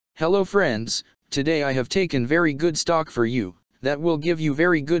Hello friends, today I have taken very good stock for you, that will give you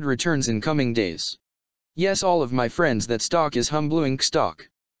very good returns in coming days. Yes, all of my friends, that stock is Humbl Inc. stock.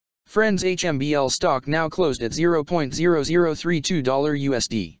 Friends, HMBL stock now closed at $0.0032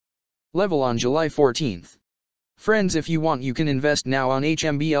 USD. Level on July 14th. Friends, if you want you can invest now on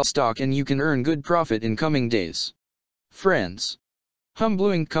HMBL stock and you can earn good profit in coming days. Friends. Humbl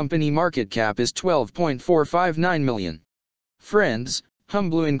Inc. company market cap is 12.459 million. Friends,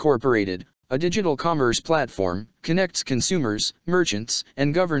 Humbl Incorporated, a digital commerce platform, connects consumers, merchants,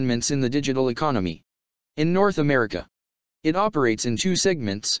 and governments in the digital economy. In North America, it operates in two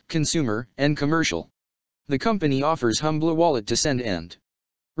segments, consumer and commercial. The company offers Humbl Wallet to send and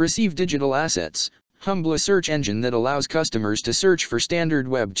receive digital assets, Humbl search engine that allows customers to search for standard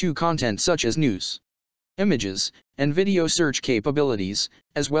Web 2 content such as news, images, and video search capabilities,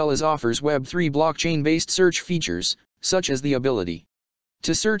 as well as offers Web 3 blockchain-based search features, such as the ability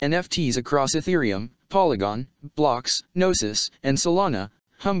to search NFTs across Ethereum, Polygon, Blocks, Gnosis, and Solana.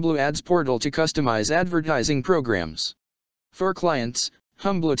 Humbl Ads portal to customize advertising programs. For clients,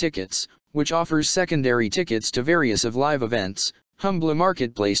 Humbl Tickets, which offers secondary tickets to various of live events. Humbl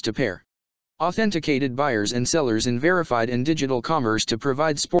Marketplace to pair authenticated buyers and sellers in verified and digital commerce to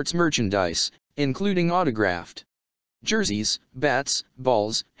provide sports merchandise, including autographed jerseys, bats,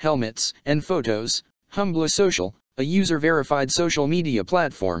 balls, helmets, and photos. Humbl Social, a user-verified social media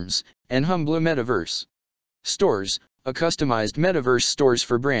platforms, and Humbl Metaverse Stores, a customized metaverse stores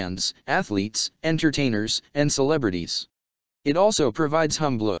for brands, athletes, entertainers, and celebrities. It also provides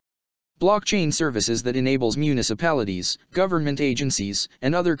Humbl blockchain services that enables municipalities, government agencies,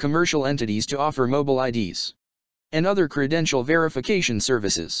 and other commercial entities to offer mobile IDs and other credential verification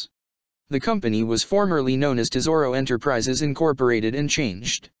services. The company was formerly known as Tesoro Enterprises Incorporated and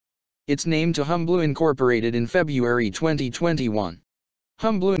changed its name to Humbl Incorporated in February 2021.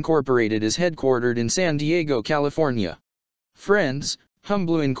 Humbl Incorporated is headquartered in San Diego, California. Friends,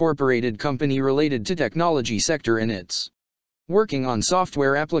 Humbl Incorporated company related to technology sector and it's working on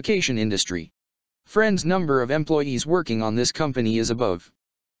software application industry. Friends, number of employees working on this company is above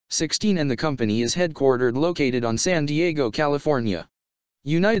 16 and the company is headquartered located on San Diego, California,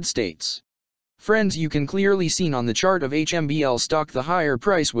 United States. Friends, you can clearly seen on the chart of HMBL stock the higher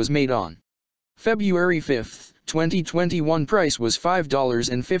price was made on February 5, 2021. Price was $5.52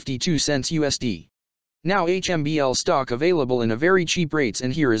 USD. Now HMBL stock available in a very cheap rates,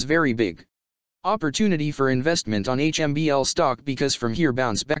 and here is very big opportunity for investment on HMBL stock because from here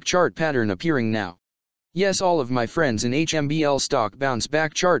bounce back chart pattern appearing now. Yes, all of my friends, in HMBL stock bounce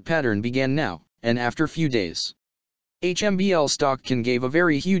back chart pattern began now, and after few days HMBL stock can give a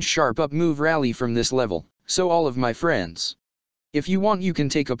very huge sharp up move rally from this level. So all of my friends, if you want you can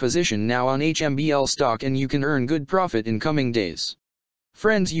take a position now on HMBL stock and you can earn good profit in coming days.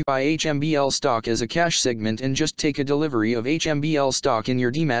 Friends, you buy HMBL stock as a cash segment and just take a delivery of HMBL stock in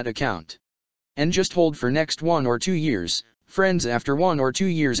your demat account. And just hold for next 1 or 2 years. Friends, after 1 or 2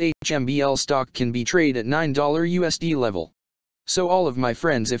 years HMBL stock can be traded at $9 USD level. So all of my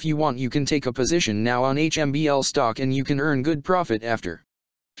friends, if you want you can take a position now on HMBL stock and you can earn good profit after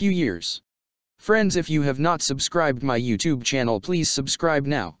few years. Friends, if you have not subscribed my YouTube channel, please subscribe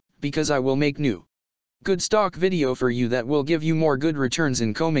now, because I will make new good stock video for you that will give you more good returns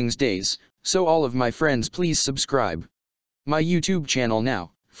in coming days. So all of my friends, please subscribe my YouTube channel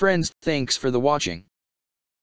now. Friends, thanks for the watching.